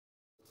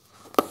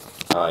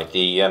Hi,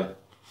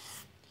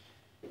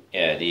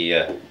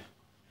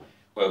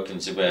 welcome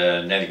to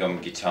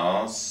Nellygon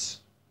Guitars.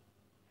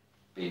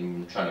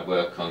 Been trying to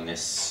work on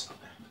this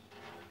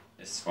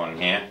one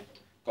here.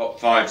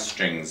 Got 5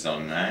 strings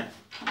on there.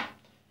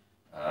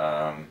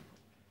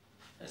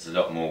 There's a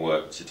lot more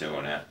work to do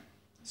on it.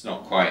 It's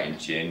not quite in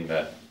tune,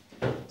 but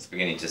it's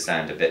beginning to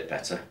sound a bit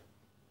better.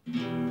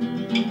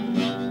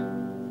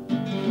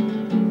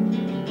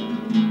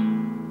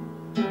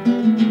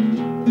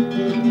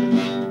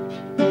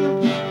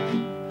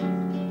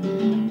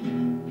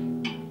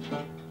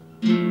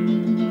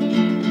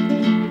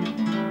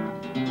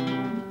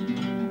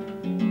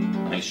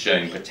 It's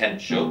showing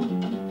potential.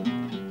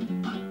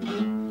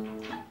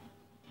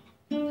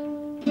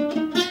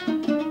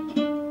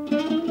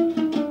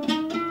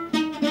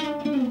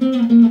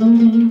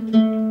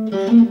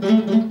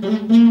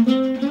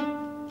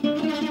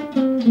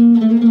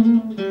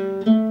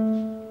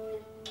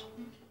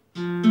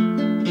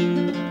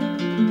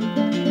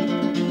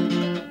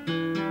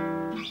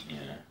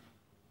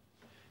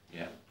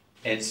 Yeah.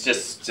 It's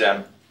just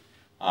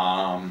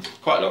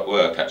quite a lot of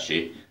work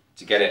actually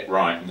to get it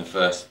right in the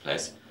first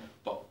place.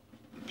 But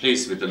I'm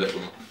pleased with the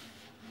little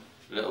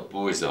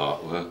boy's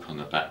artwork on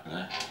the back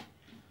there.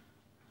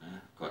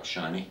 Quite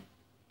shiny.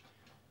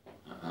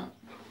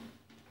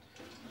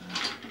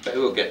 But it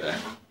will get there.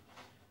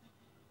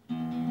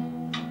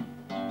 I'm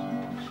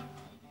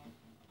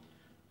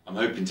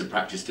hoping to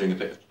practice doing a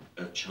bit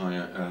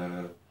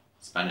of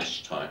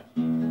Spanish type.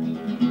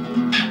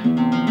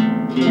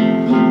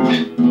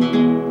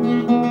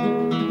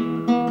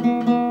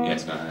 Yeah,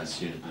 it's going to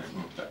assume a bit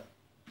more, but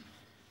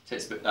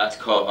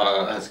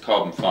that's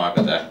carbon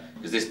fibre there,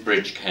 because this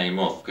bridge came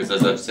off, because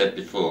as I've said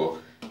before,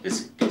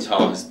 this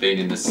guitar has been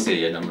in the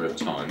sea a number of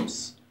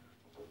times,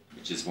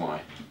 which is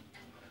why.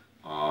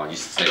 I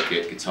used to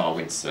take guitar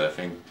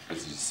windsurfing,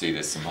 because you see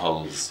there's some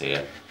holes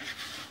here.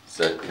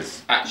 So,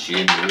 because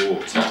actually in the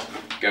water,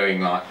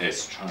 going like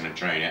this, trying to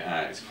drain it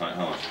out, is quite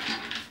hard.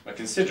 But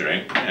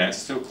considering, it's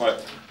still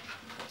quite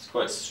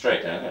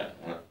straight now, isn't it?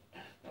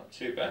 Not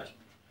too bad.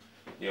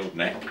 The old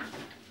neck.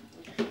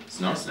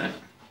 It's nice neck.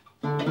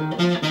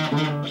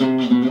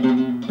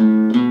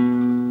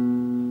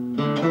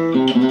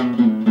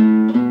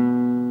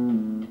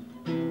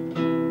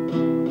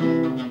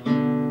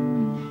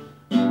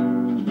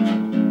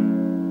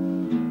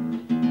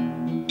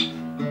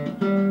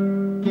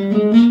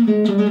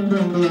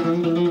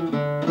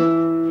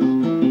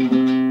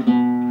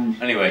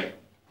 Anyway,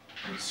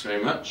 thanks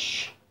very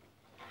much.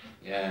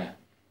 Yeah.